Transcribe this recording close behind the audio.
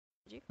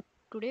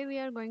Today we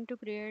are going to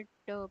create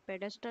a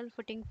pedestal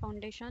footing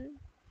foundation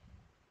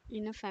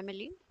in a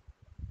family.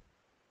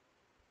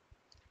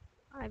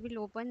 I will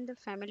open the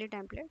family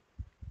template.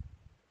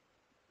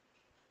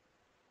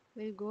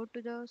 We'll go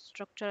to the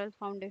structural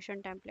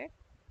foundation template.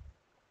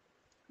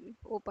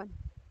 Open.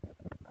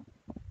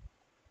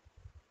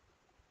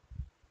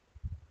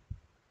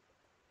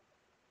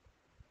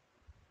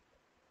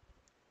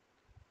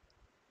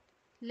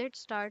 Let's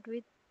start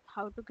with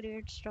how to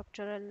create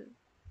structural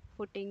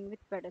footing with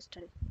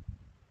pedestal.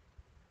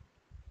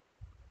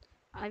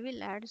 I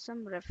will add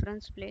some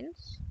reference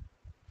planes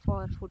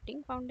for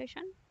footing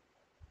foundation.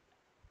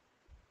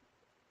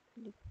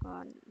 Click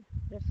on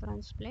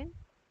reference plane.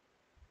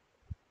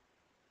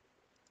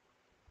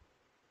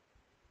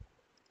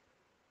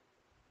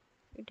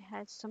 It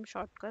has some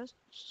shortcuts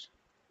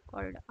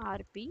called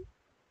RP.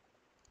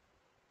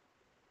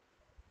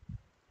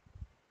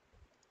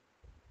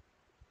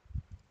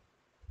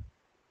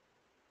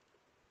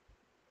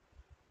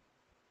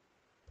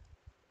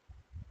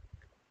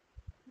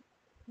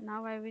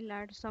 Now I will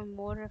add some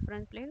more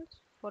reference planes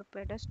for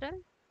pedestal.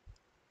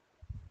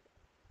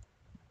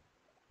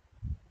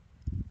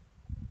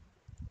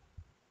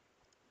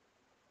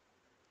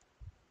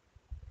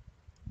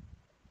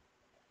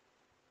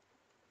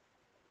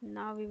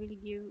 Now we will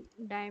give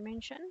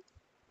dimension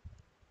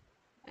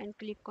and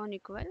click on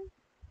equal.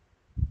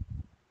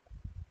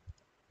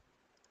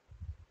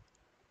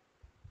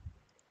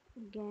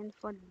 Again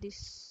for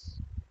this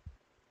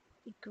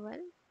equal,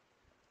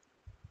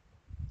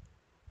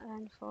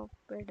 and for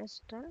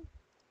pedestal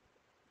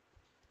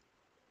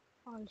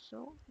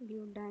also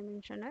give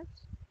dimension as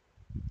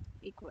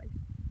equal.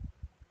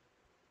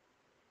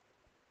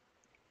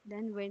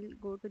 Then we'll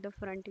go to the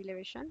front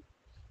elevation.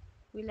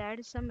 We'll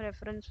add some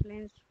reference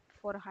planes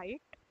for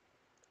height.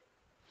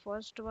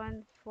 First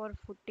one for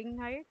footing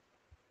height,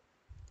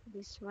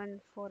 this one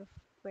for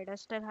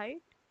pedestal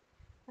height,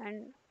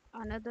 and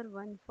another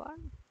one for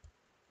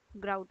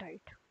grout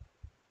height.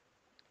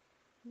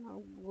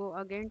 Now go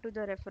again to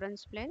the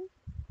reference plane.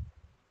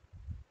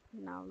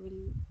 Now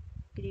we'll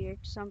create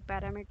some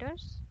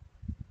parameters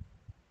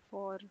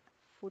for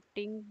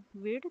footing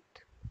width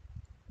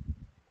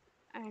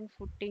and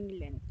footing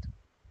length.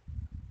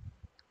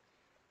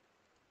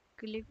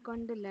 Click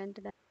on the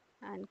length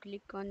and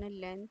click on a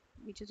length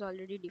which is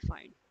already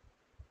defined.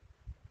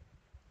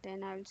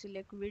 Then I will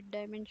select width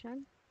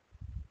dimension,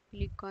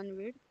 click on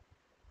width.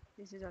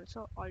 This is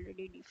also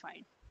already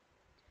defined.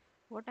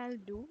 What I'll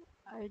do,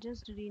 I'll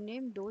just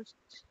rename those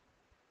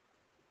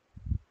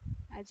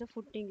as a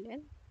footing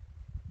length.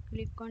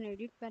 Click on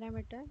edit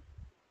parameter.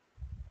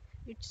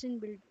 It's in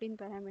built-in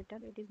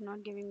parameter. It is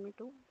not giving me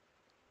to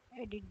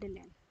edit the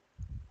length.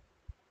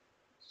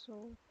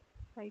 So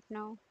right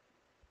now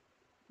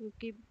we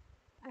keep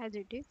as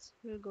it is.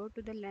 We'll go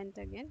to the length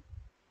again.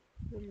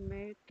 We'll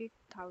make it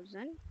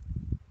 1000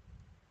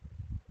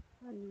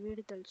 and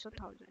width also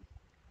 1000.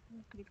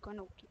 Click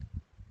on OK.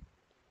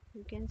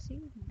 You can see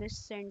this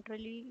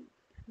centrally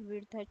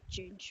width has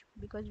changed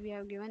because we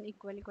have given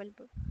equal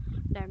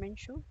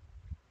dimension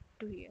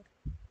to here.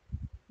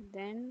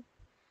 Then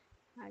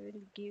I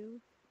will give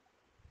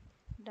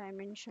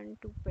dimension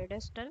to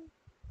pedestal.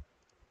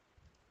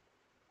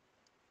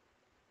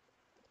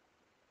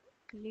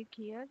 Click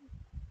here,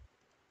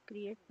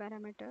 create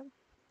parameter,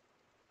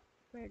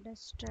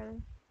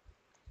 pedestal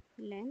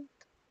length.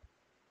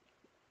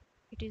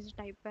 It is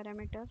type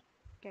parameter,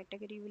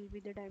 category will be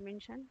the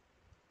dimension,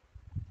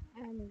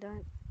 and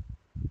the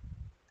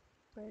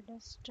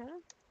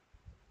pedestal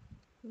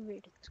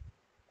width.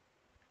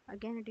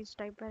 Again it is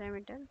type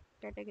parameter,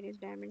 category is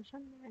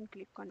dimension, and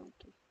click on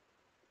OK.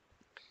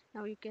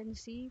 Now you can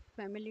see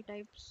family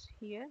types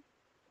here,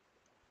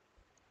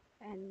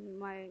 and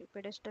my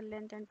pedestal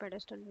length and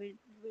pedestal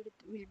width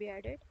will be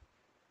added.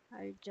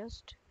 I'll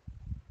just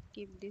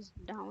keep this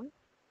down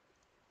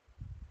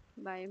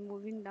by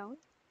moving down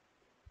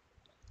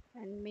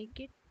and make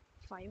it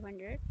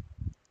 500,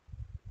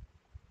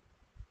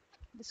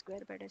 the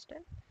square pedestal.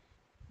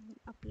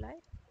 Apply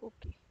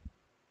OK.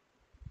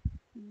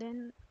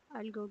 Then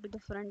I'll go to the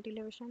front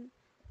elevation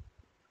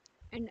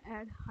and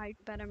add height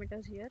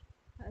parameters here.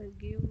 I'll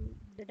give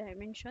the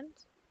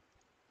dimensions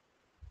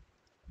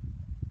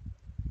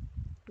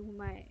to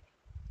my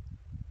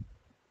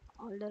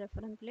all the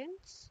reference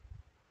planes.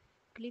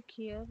 Click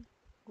here,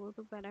 go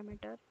to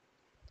parameter.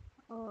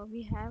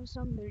 We have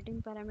some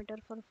built-in parameter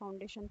for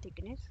foundation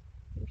thickness.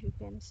 If you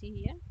can see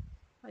here,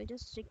 I'll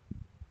just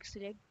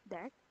select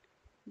that.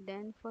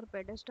 Then for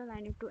pedestal I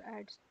need to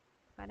add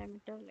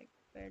parameter like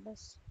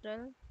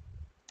pedestal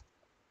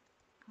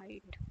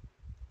height.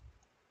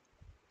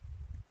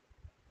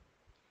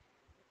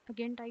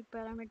 Again type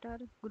parameter,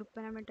 group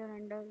parameter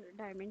under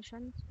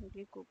dimensions,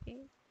 click OK,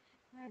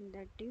 and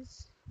that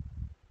is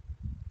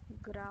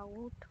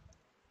grout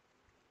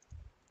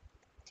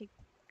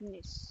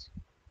thickness.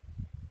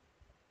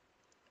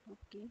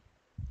 Okay,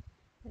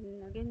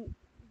 and again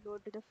go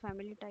to the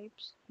family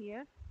types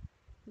here.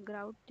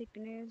 Grout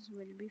thickness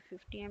will be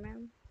 50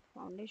 mm,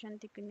 foundation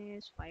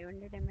thickness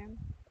 500 mm,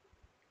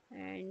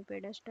 and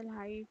pedestal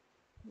height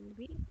will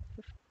be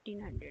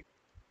 1500.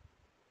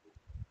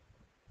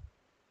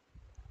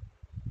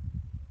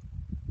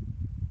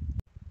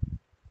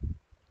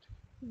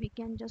 We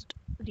can just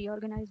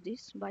reorganize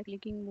this by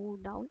clicking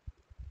move down.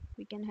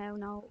 We can have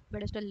now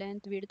pedestal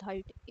length, width,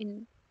 height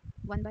in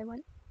one by one.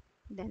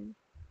 Then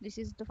this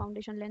is the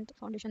foundation length,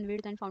 foundation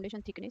width, and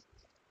foundation thickness.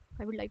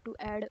 I would like to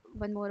add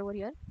one more over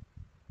here.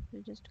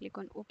 We'll just click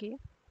on OK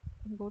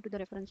and go to the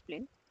reference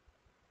plane,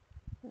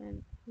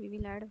 and we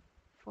will add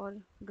for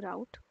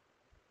grout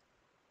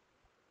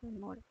one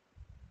more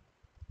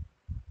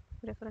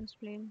reference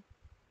plane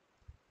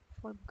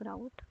for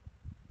grout.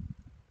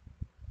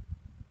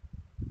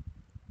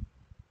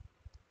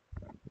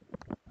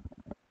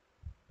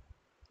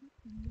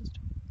 Just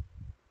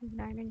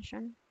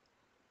dimension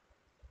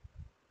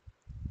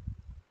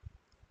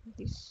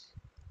this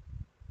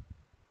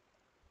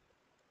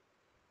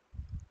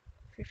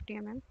 50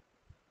 mm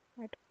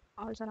at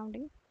all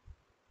surrounding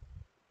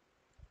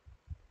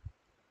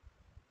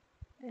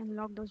and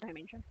lock those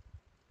dimensions.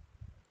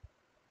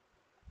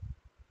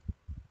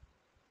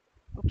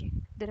 Okay,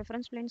 the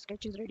reference plane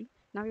sketch is ready.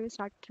 Now we will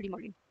start 3D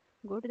modeling.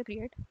 Go to the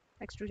create,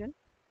 extrusion,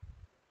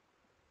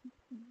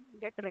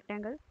 get a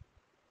rectangle,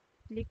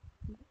 click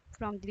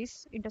from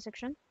this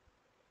intersection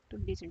to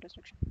this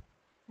intersection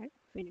and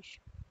finish.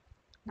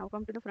 Now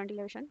come to the front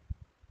elevation,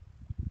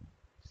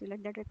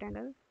 select that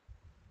rectangle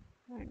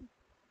and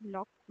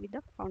lock with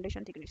the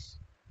foundation thickness.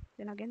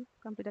 Then again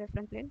come to the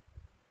reference plane,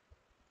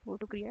 go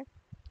to create,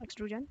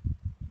 extrusion,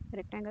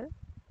 rectangle,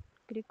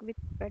 click with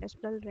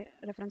pedestal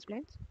reference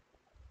planes,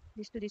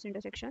 this to this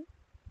intersection,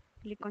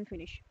 click on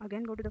finish.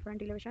 Again go to the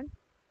front elevation.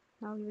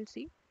 Now you will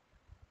see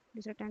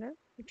this rectangle,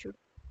 it should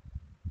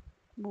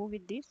move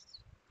with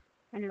this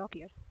and lock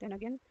here. Then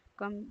again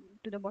come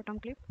to the bottom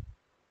clip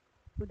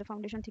to the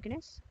foundation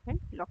thickness and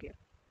lock here.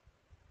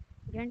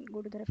 Again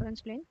go to the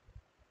reference plane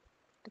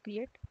to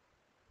create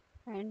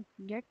and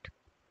get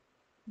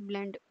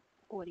blend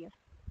over here.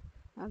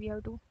 Now we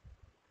have to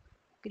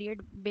create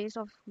base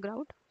of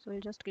grout, so we'll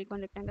just click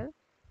on rectangle.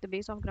 The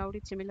base of grout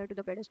is similar to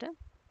the pedestal.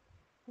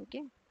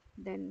 Okay,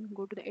 then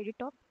go to the edit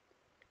top.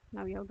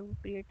 Now we have to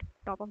create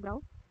top of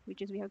grout,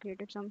 which is we have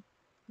created some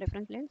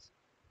reference planes.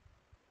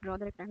 Draw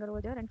the rectangle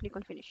over there and click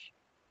on finish.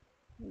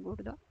 Go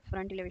to the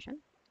front elevation.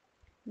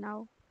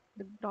 Now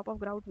the top of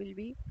grout will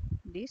be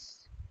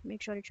this,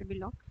 make sure it should be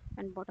locked,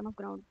 and bottom of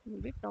grout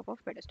will be top of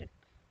pedestal,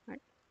 and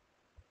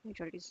make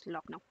sure it is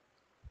locked. Now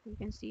you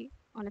can see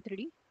on a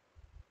 3D.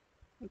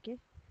 Okay,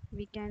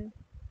 we can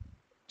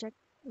check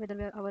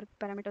whether our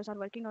parameters are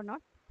working or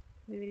not.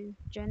 We will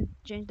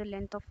change the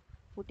length of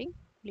footing,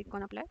 click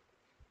on apply.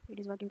 It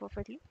is working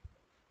perfectly.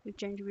 We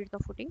change width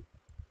of footing,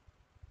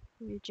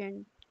 we will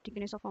change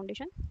thickness of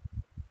foundation,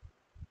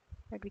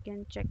 that we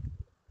can check.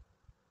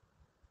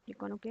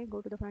 Click on OK,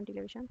 go to the front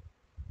elevation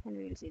and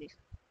we will see this.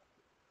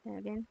 Then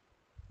again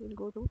we will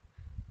go to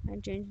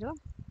and change the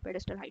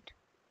pedestal height,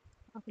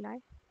 apply.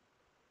 You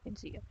can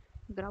see here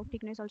grout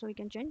thickness also we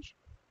can change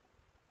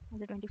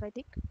as a 25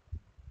 thick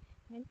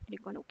and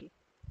click on OK.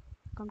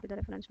 Come to the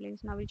reference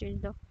planes. Now we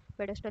change the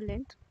pedestal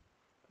length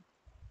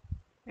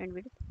and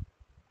width,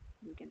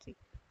 you can see.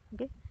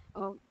 Okay,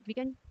 we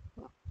can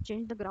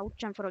change the grout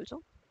chamfer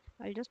also.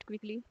 I'll just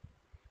quickly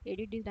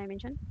edit this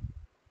dimension.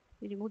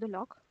 We remove the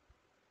lock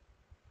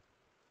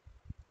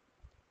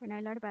and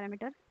I'll add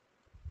parameter.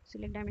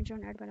 Select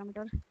dimension, add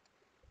parameter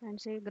and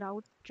say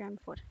grout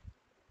chamfer.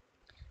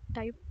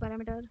 Type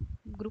parameter,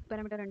 group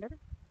parameter under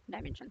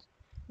dimensions.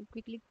 We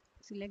quickly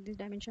select this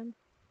dimension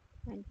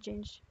and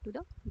change to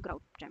the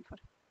grout chamfer.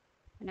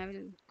 And I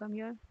will come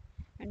here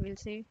and we'll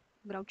say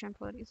grout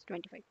chamfer is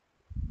 25.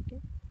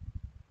 Okay,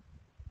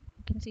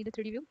 you can see the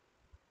 3D view.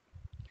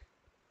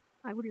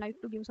 I would like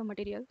to give some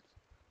material,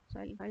 so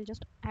I'll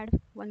just add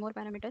one more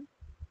parameter.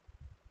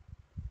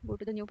 Go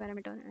to the new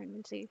parameter and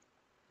we'll say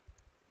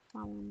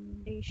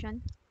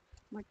foundation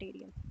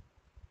material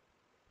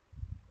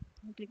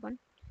and click on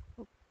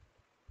oh,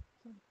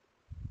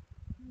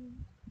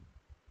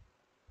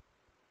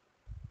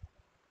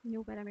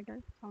 new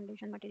parameter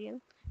foundation material.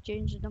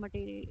 Change the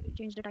material,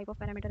 change the type of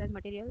parameter as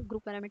material,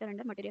 group parameter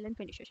under material and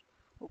finishes.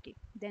 Okay,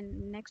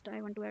 then next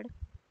I want to add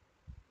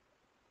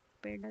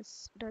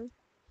pedestal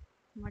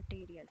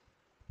material.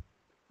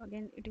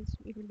 Again it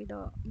will be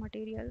the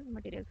material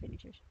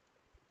finishes.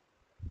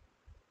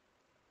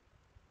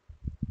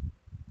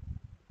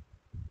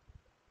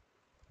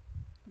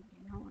 Okay,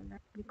 now I'll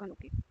click on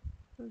OK.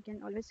 So you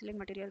can always select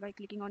material by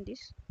clicking on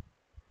this.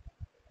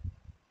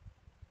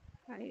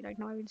 Right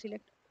now I will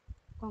select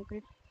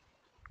concrete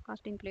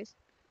cast in place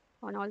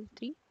on all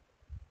three.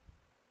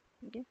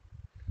 Okay,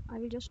 I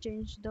will just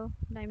change the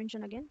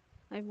dimension again.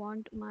 I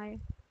want my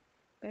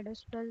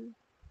pedestal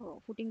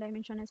footing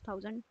dimension as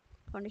 1000,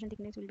 foundation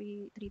thickness will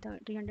be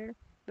 300,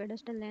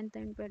 pedestal length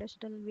and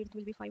pedestal width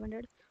will be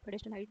 500,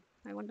 pedestal height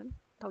I want them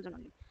 1000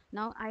 only.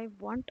 Now I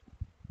want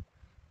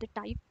the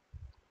type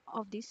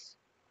of this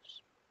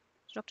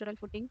structural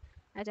footing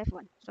as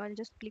F1, so I'll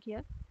just click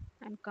here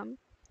and come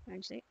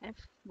and say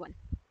F1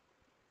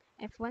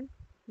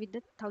 with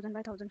the 1000 by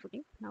 1000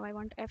 footing. Now I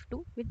want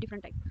F2 with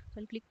different type,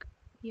 so I'll click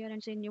here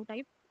and say new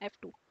type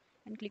F2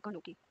 and click on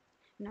OK.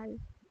 Now I'll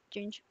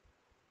change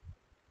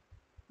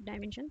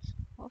dimensions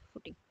of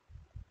footing.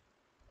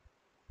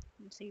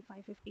 Let's say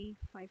 550,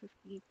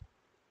 550,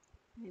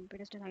 and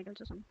pedestal height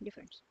also some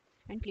difference.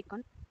 And click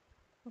on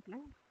apply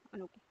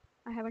and OK.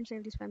 I haven't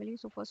saved this family,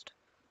 so first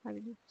I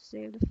will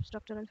save the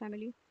structural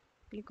family.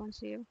 Click on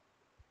save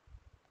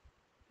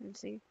and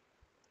say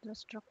the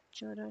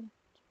structural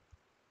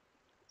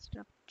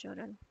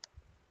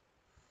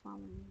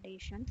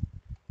foundation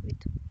with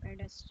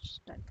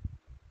pedestal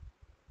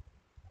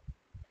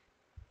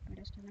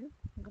and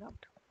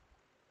grout.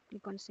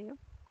 Click on save.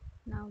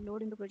 Now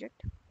load in the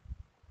project.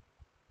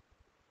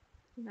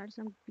 We'll add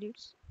some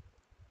grids.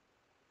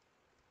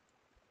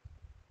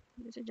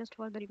 This is just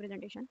for the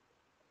representation.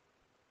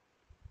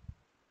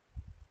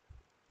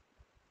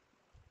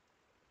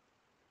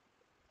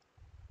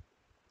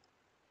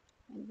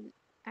 And we'll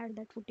add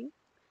that footing.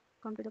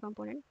 Come to the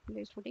component,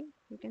 place footing.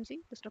 You can see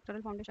the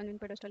structural foundation in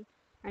pedestal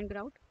and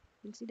grout.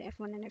 We'll see the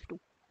F1 and F2.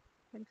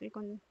 I'll click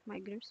on my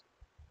grids,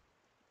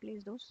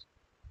 place those.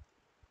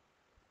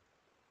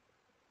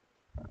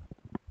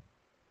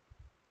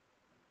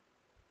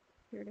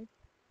 Here it.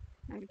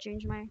 I will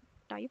change my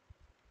type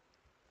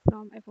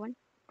from F1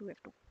 to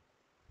F2.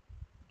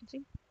 You can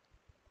see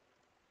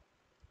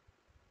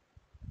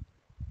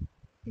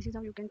this is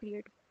how you can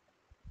create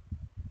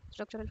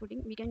structural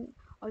footing. We can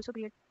also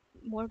create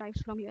more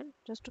types from here.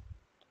 Just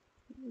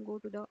go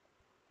to the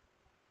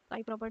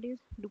type properties,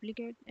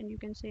 duplicate, and you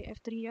can say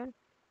F3 here.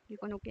 Click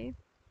on OK.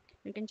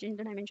 You can change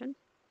the dimension,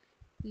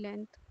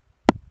 length.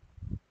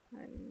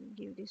 I'll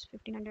give this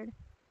 1500,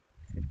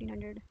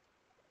 1500,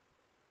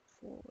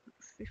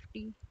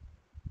 450,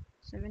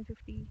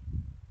 750,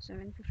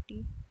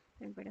 750,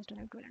 and pedestal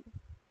have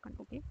 1200.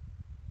 OK.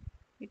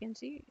 You can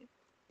see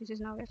this is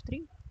now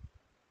F3.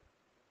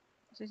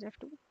 This is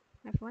F2,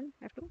 F1,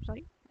 F2,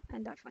 sorry,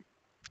 and that one.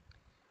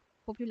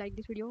 Hope you like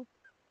this video.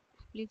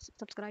 Please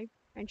subscribe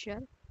and share.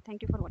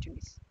 Thank you for watching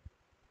this.